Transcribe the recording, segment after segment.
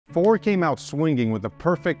Ford came out swinging with the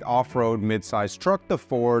perfect off-road midsize truck, the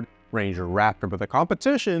Ford Ranger Raptor, but the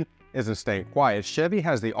competition isn't staying quiet. Chevy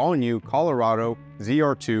has the all-new Colorado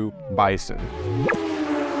Zr2 Bison.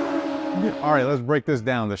 All right, let's break this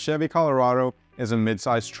down. The Chevy Colorado is a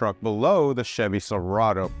midsize truck below the Chevy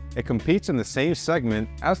Silverado. It competes in the same segment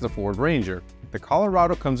as the Ford Ranger. The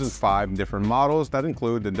Colorado comes in 5 different models that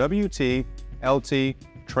include the WT, LT,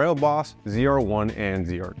 TRAILBOSS, Zr1, and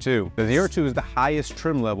Zr2. The Zr2 is the highest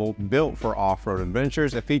trim level built for off-road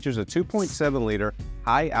adventures. It features a 2.7-liter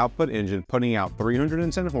high-output engine putting out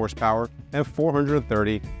 310 horsepower and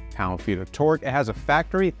 430 pound-feet of torque. It has a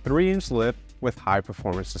factory 3-inch lift with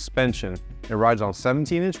high-performance suspension. It rides on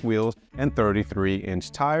 17-inch wheels and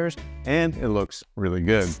 33-inch tires, and it looks really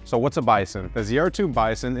good. So what's a Bison? The Zr2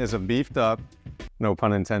 Bison is a beefed-up, no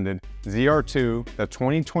pun intended, Zr2. The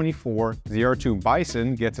 2024 Zr2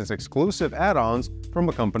 Bison gets its exclusive add-ons from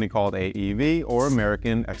a company called AEV, or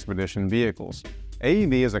American Expedition Vehicles.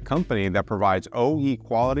 AEV is a company that provides OE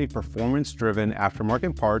quality, performance-driven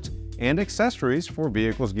aftermarket parts and accessories for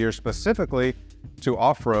vehicles geared specifically to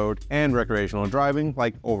off-road and recreational driving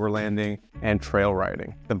like overlanding and trail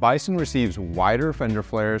riding. The Bison receives wider fender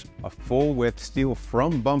flares, a full-width steel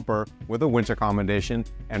front bumper with a winch accommodation,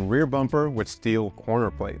 and rear bumper with steel corner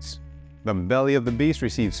plates. The belly of the beast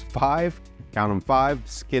receives 5, count them 5,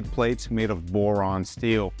 skid plates made of boron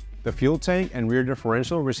steel. The fuel tank and rear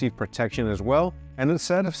differential receive protection as well, and a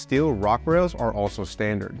set of steel rock rails are also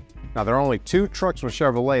standard. Now, there are only 2 trucks from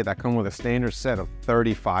Chevrolet that come with a standard set of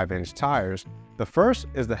 35-inch tires. The first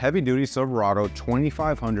is the heavy-duty Silverado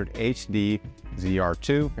 2500 HD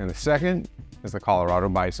Zr2, and the second is the Colorado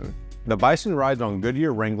Bison. The Bison rides on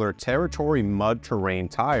Goodyear Wrangler Territory mud terrain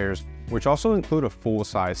tires, which also include a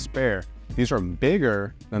full-size spare. These are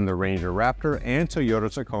bigger than the Ranger Raptor and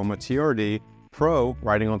Toyota Tacoma TRD Pro,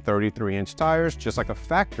 riding on 33-inch tires, just like a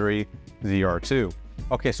factory Zr2.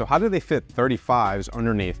 Okay, so how do they fit 35s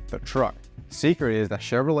underneath the truck? Secret is that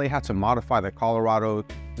Chevrolet had to modify the Colorado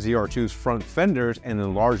Zr2's front fenders and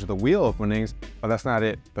enlarge the wheel openings, but that's not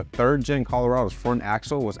it. The 3rd gen Colorado's front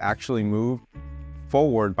axle was actually moved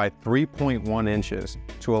forward by 3.1 inches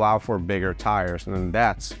to allow for bigger tires, and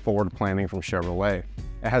that's forward planning from Chevrolet.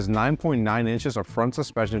 It has 9.9 inches of front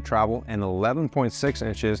suspension travel and 11.6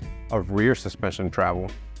 inches of rear suspension travel.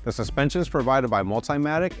 The suspension is provided by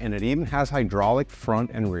Multimatic, and it even has hydraulic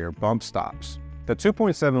front and rear bump stops. The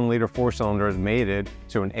 2.7-liter 4-cylinder is mated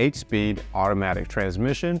to an 8-speed automatic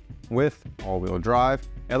transmission with all-wheel drive,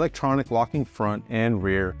 electronic locking front and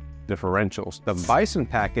rear differentials. The Bison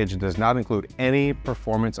package does not include any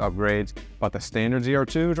performance upgrades, but the standard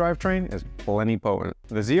Zr2 drivetrain is plenty potent.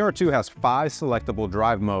 The Zr2 has 5 selectable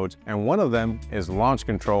drive modes, and one of them is launch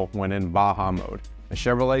control when in Baja mode. The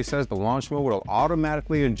Chevrolet says the launch mode will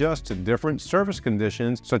automatically adjust to different surface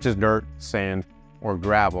conditions such as dirt, sand, or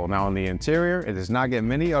gravel. Now, on the interior, it does not get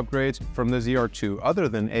many upgrades from the Zr2 other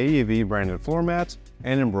than AEV branded floor mats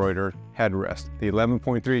and embroidered headrest. The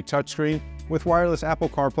 11.3 touchscreen with wireless Apple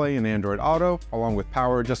CarPlay and Android Auto, along with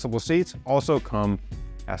power adjustable seats, also come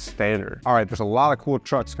as standard. All right, there's a lot of cool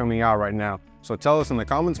trucks coming out right now, so tell us in the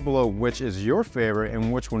comments below which is your favorite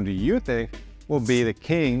and which one do you think will be the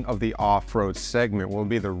king of the off-road segment. Will it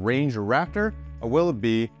be the Ranger Raptor, or will it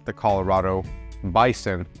be the Colorado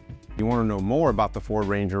Bison? If you want to know more about the Ford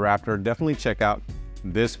Ranger Raptor, definitely check out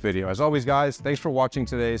this video. As always, guys, thanks for watching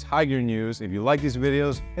today's High Gear News. If you like these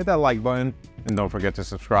videos, hit that like button and don't forget to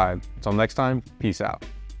subscribe. Until next time, peace out.